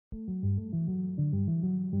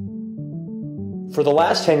For the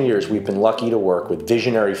last 10 years, we've been lucky to work with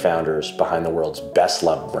visionary founders behind the world's best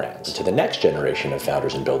loved brands. And to the next generation of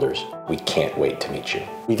founders and builders, we can't wait to meet you.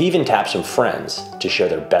 We've even tapped some friends to share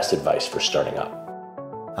their best advice for starting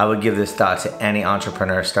up. I would give this thought to any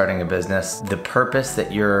entrepreneur starting a business. The purpose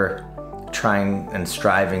that you're trying and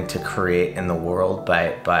striving to create in the world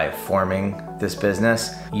by forming this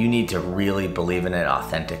business, you need to really believe in it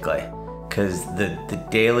authentically. Because the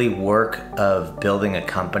daily work of building a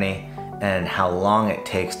company and how long it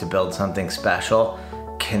takes to build something special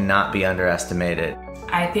cannot be underestimated.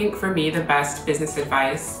 I think for me, the best business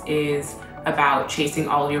advice is about chasing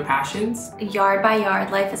all of your passions. Yard by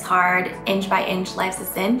yard, life is hard. Inch by inch, life's a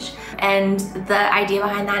cinch. And the idea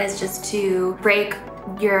behind that is just to break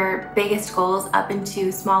your biggest goals up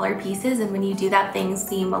into smaller pieces. And when you do that, things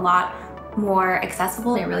seem a lot more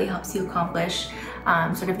accessible. It really helps you accomplish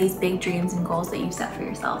sort of these big dreams and goals that you've set for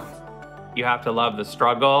yourself. You have to love the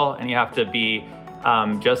struggle, and you have to be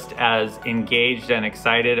just as engaged and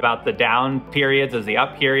excited about the down periods as the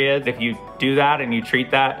up periods. If you do that and you treat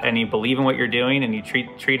that and you believe in what you're doing and you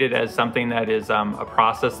treat it as something that is a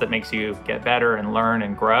process that makes you get better and learn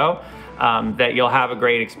and grow, that you'll have a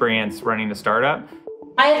great experience running a startup.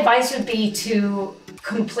 My advice would be to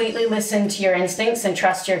completely listen to your instincts and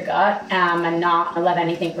trust your gut, and not let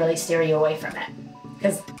anything really steer you away from it.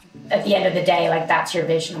 Because at the end of the day, like, that's your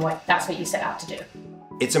vision, that's what you set out to do.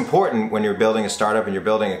 It's important when you're building a startup and you're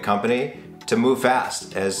building a company to move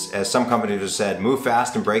fast. As some companies have said, move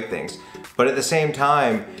fast and break things. But at the same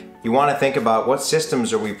time, you want to think about what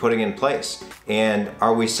systems are we putting in place, and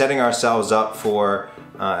are we setting ourselves up for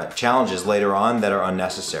challenges later on that are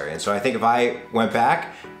unnecessary. And so I think if I went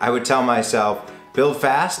back, I would tell myself, build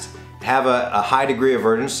fast, have a high degree of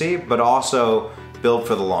urgency, but also build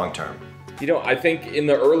for the long term. You know, I think in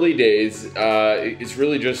the early days, it's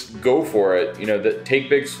really just go for it. You know, take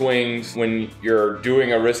big swings. When you're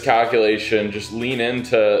doing a risk calculation, just lean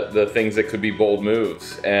into the things that could be bold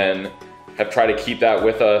moves, and have tried to keep that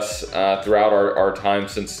with us throughout our time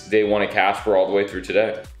since day one at Casper all the way through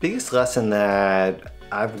today. Biggest lesson that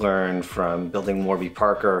I've learned from building Warby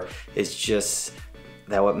Parker is just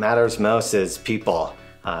that what matters most is people.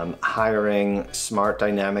 Hiring smart,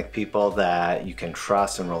 dynamic people that you can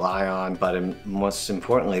trust and rely on, but most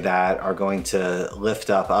importantly, that are going to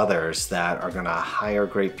lift up others, that are going to hire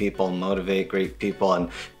great people, motivate great people,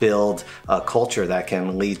 and build a culture that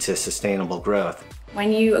can lead to sustainable growth.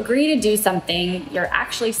 When you agree to do something, you're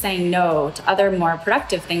actually saying no to other more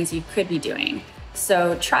productive things you could be doing.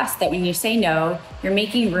 So trust that when you say no, you're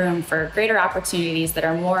making room for greater opportunities that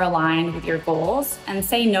are more aligned with your goals, and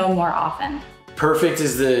say no more often. Perfect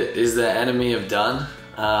is the enemy of done.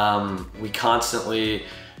 We constantly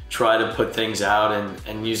try to put things out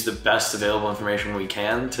and use the best available information we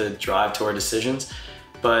can to drive to our decisions,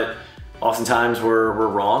 but oftentimes we're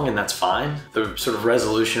wrong, and that's fine. The sort of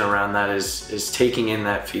resolution around that is taking in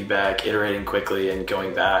that feedback, iterating quickly, and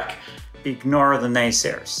going back. Ignore the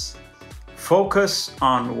naysayers. Focus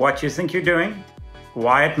on what you think you're doing,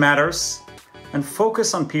 why it matters, and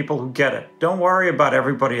focus on people who get it. Don't worry about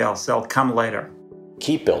everybody else, they'll come later.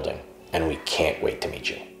 Keep building, and we can't wait to meet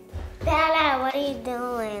you. Dada, what are you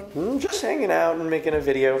doing? Just hanging out and making a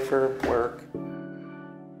video for work.